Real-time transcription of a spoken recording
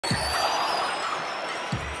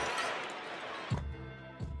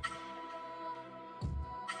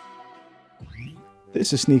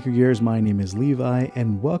This is Sneaker Gears. My name is Levi,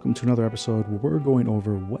 and welcome to another episode where we're going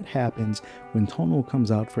over what happens when Tonal comes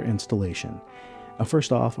out for installation. Now,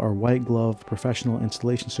 first off, our white glove professional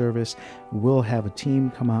installation service will have a team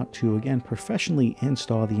come out to, again, professionally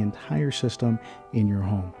install the entire system in your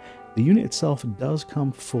home. The unit itself does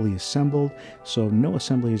come fully assembled, so no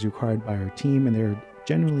assembly is required by our team, and they're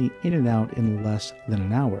generally in and out in less than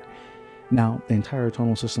an hour. Now, the entire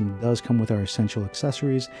Tonal system does come with our essential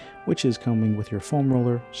accessories, which is coming with your foam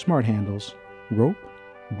roller, smart handles, rope,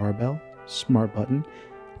 barbell, smart button,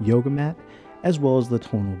 yoga mat, as well as the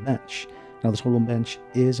Tonal bench. Now, the Tonal bench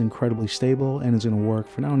is incredibly stable and is going to work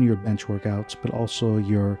for not only your bench workouts, but also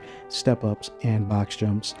your step-ups and box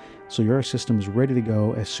jumps. So your system is ready to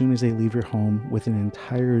go as soon as they leave your home with an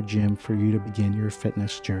entire gym for you to begin your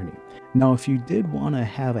fitness journey. Now, if you did want to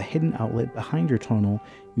have a hidden outlet behind your Tonal,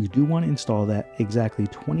 you do want to install that exactly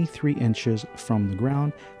 23 inches from the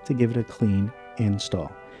ground to give it a clean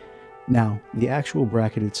install. Now, the actual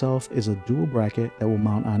bracket itself is a dual bracket that will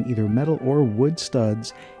mount on either metal or wood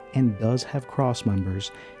studs and does have cross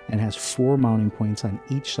members and has 4 mounting points on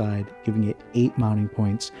each side, giving it 8 mounting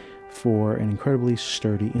points for an incredibly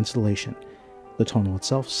sturdy installation. The Tonal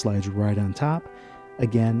itself slides right on top,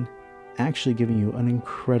 again, actually giving you an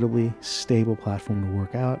incredibly stable platform to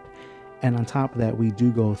work out. And on top of that, we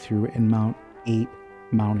do go through and mount 8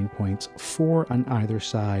 mounting points, 4 on either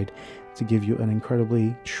side, to give you an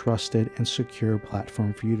incredibly trusted and secure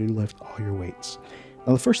platform for you to lift all your weights.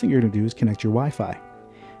 Now, the first thing you're going to do is connect your Wi-Fi.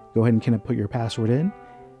 Go ahead and kind of put your password in.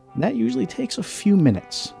 That usually takes a few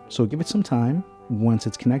minutes, so give it some time. Once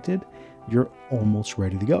it's connected, you're almost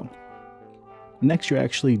ready to go. Next, you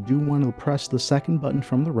actually do want to press the second button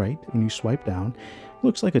from the right when you swipe down. It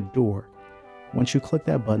looks like a door. Once you click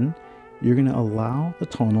that button, you're going to allow the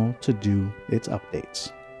Tonal to do its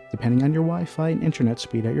updates. Depending on your Wi-Fi and internet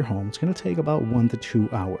speed at your home, it's going to take about 1 to 2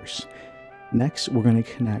 hours. Next, we're going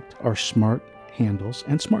to connect our smart handles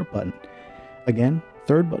and smart button. Again,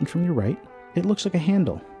 third button from your right, it looks like a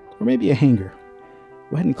handle or maybe a hanger.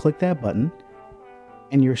 Go ahead and click that button,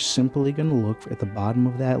 and you're simply going to look at the bottom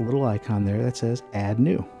of that little icon there that says Add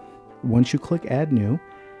New. Once you click Add New,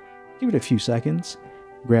 give it a few seconds,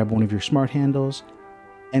 grab one of your smart handles,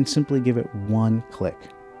 and simply give it one click.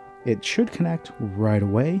 It should connect right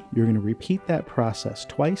away. You're going to repeat that process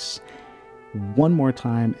twice. One more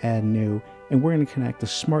time, Add New, and we're going to connect the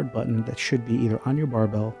smart button that should be either on your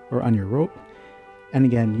barbell or on your rope. And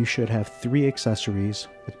again, you should have 3 accessories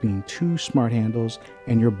between 2 smart handles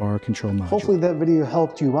and your bar control module. Hopefully that video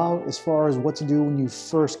helped you out as far as what to do when you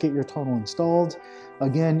first get your Tonal installed.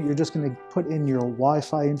 Again, you're just going to put in your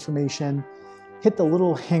Wi-Fi information, hit the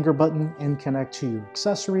little hanger button and connect to your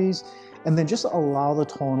accessories, and then just allow the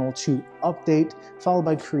Tonal to update, followed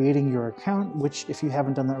by creating your account, which if you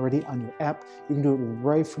haven't done that already on your app, you can do it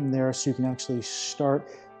right from there so you can actually start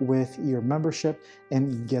with your membership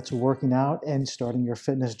and get to working out and starting your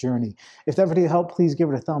fitness journey. If that video helped, please give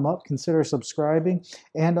it a thumb up, consider subscribing,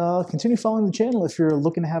 and continue following the channel if you're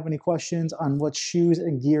looking to have any questions on what shoes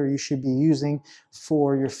and gear you should be using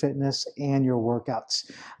for your fitness and your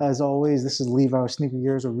workouts. As always, this is Levi with Sneaker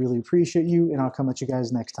Gears. I really appreciate you, and I'll come at you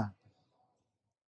guys next time.